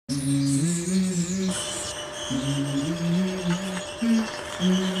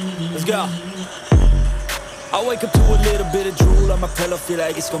Let's go. I wake up to a little bit of drool on my pillow, feel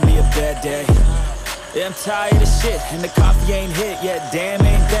like it's gonna be a bad day. Yeah, I'm tired of shit, and the coffee ain't hit yet, damn,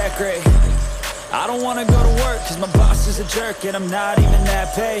 ain't that great. I don't wanna go to work, cause my boss is a jerk, and I'm not even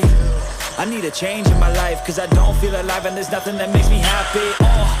that paid. I need a change in my life, cause I don't feel alive, and there's nothing that makes me happy.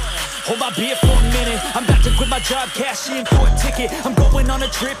 Hold my beer for a minute, I'm about to quit my job, cash in for a ticket. I'm going on a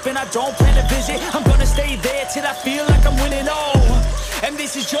trip and I don't plan to visit. I'm gonna stay there till I feel like I'm winning, and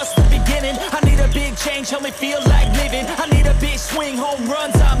this is just the beginning. I need a big change, help me feel like living. I need a big swing, home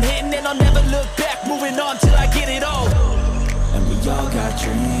runs I'm hitting, and I'll never look back, moving on till I get it all. And we all got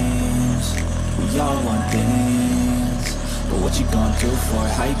dreams, we all want things, but what you gonna do for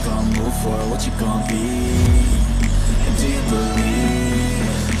it? How you gonna move for it? What you gonna be? And do you believe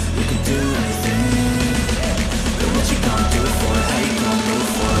you can do anything? But what you gonna do for it? How you gonna move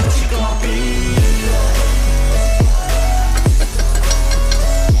for it?